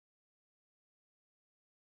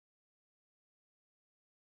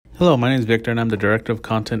Hello, my name is Victor and I'm the Director of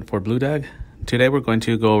Content for BlueDAG. Today we're going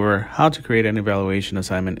to go over how to create an evaluation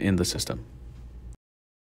assignment in the system.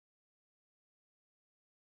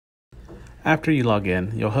 After you log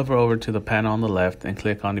in, you'll hover over to the panel on the left and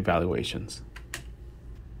click on Evaluations.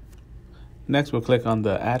 Next, we'll click on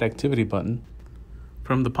the Add Activity button.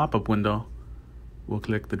 From the pop-up window, we'll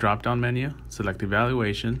click the drop-down menu, select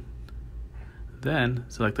Evaluation, then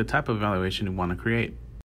select the type of evaluation you want to create.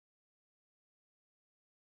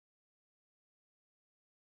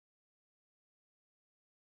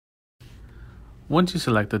 Once you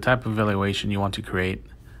select the type of evaluation you want to create,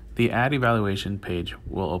 the Add Evaluation page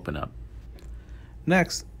will open up.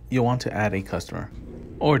 Next, you'll want to add a customer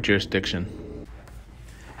or jurisdiction.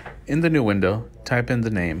 In the new window, type in the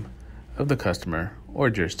name of the customer or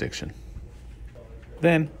jurisdiction.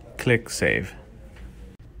 Then, click Save.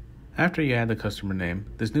 After you add the customer name,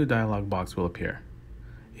 this new dialog box will appear.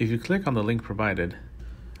 If you click on the link provided,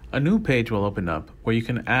 a new page will open up where you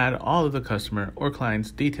can add all of the customer or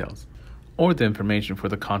client's details, or the information for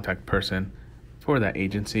the contact person for that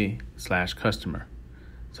agency/customer,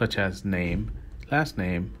 such as name, last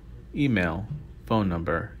name, email, phone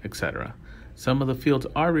number, etc. Some of the fields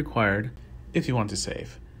are required if you want to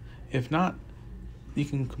save. If not, you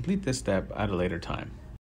can complete this step at a later time.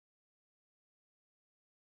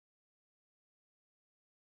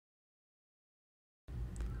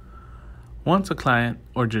 Once a client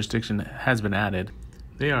or jurisdiction has been added,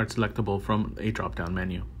 they are selectable from a drop-down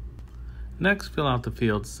menu. Next, fill out the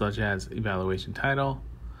fields such as evaluation title,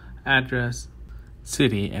 address,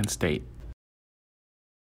 city, and state.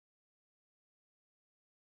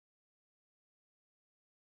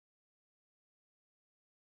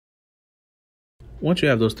 Once you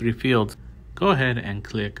have those three fields, go ahead and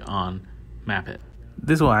click on Map It.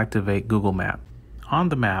 This will activate Google Map. On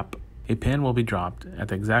the map, a pin will be dropped at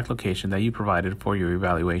the exact location that you provided for your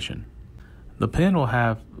evaluation. The pin will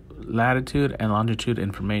have latitude and longitude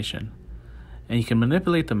information, and you can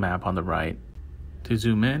manipulate the map on the right to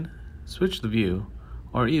zoom in, switch the view,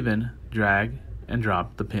 or even drag and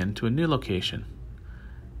drop the pin to a new location.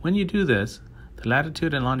 When you do this, the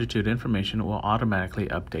latitude and longitude information will automatically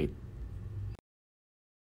update.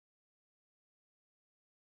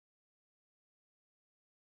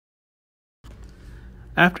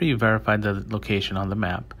 After you've verified the location on the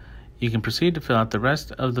map, you can proceed to fill out the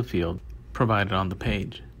rest of the field provided on the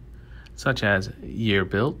page, such as year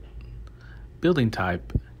built, building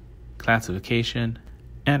type, classification,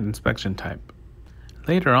 and inspection type.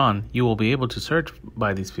 Later on, you will be able to search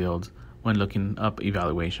by these fields when looking up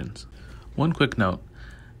evaluations. One quick note,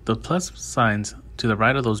 the plus signs to the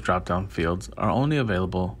right of those drop-down fields are only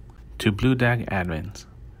available to BlueDAG admins,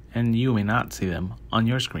 and you may not see them on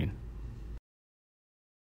your screen.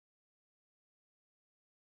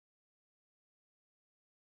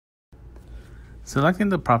 Selecting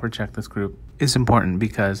the proper checklist group is important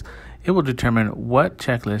because it will determine what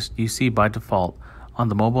checklist you see by default on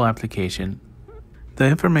the mobile application. The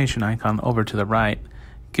information icon over to the right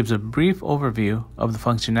gives a brief overview of the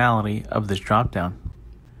functionality of this dropdown.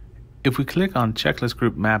 If we click on Checklist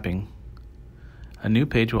Group Mapping, a new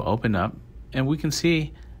page will open up and we can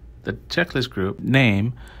see the checklist group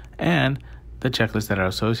name and the checklists that are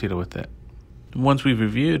associated with it. Once we've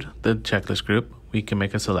reviewed the checklist group, we can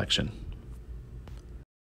make a selection.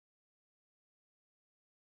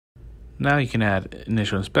 Now you can add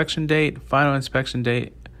initial inspection date, final inspection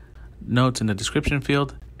date, notes in the description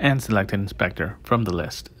field, and select an inspector from the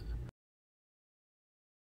list.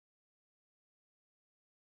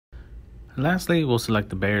 Lastly, we'll select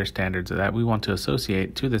the barrier standards that we want to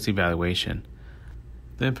associate to this evaluation.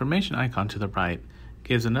 The information icon to the right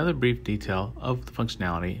gives another brief detail of the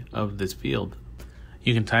functionality of this field.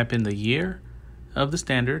 You can type in the year of the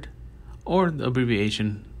standard or the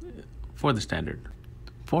abbreviation for the standard.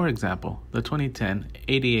 For example, the 2010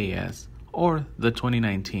 ADAS or the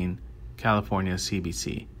 2019 California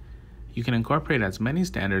CBC. You can incorporate as many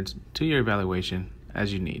standards to your evaluation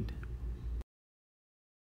as you need.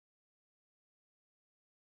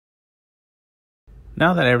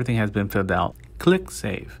 Now that everything has been filled out, click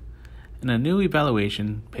Save, and a new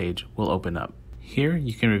evaluation page will open up. Here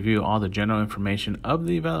you can review all the general information of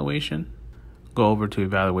the evaluation, go over to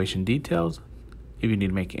evaluation details if you need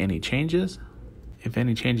to make any changes. If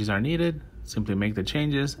any changes are needed, simply make the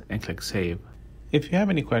changes and click Save. If you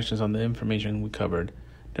have any questions on the information we covered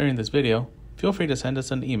during this video, feel free to send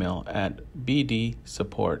us an email at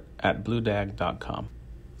bdsupport@bluedag.com.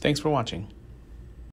 Thanks for watching.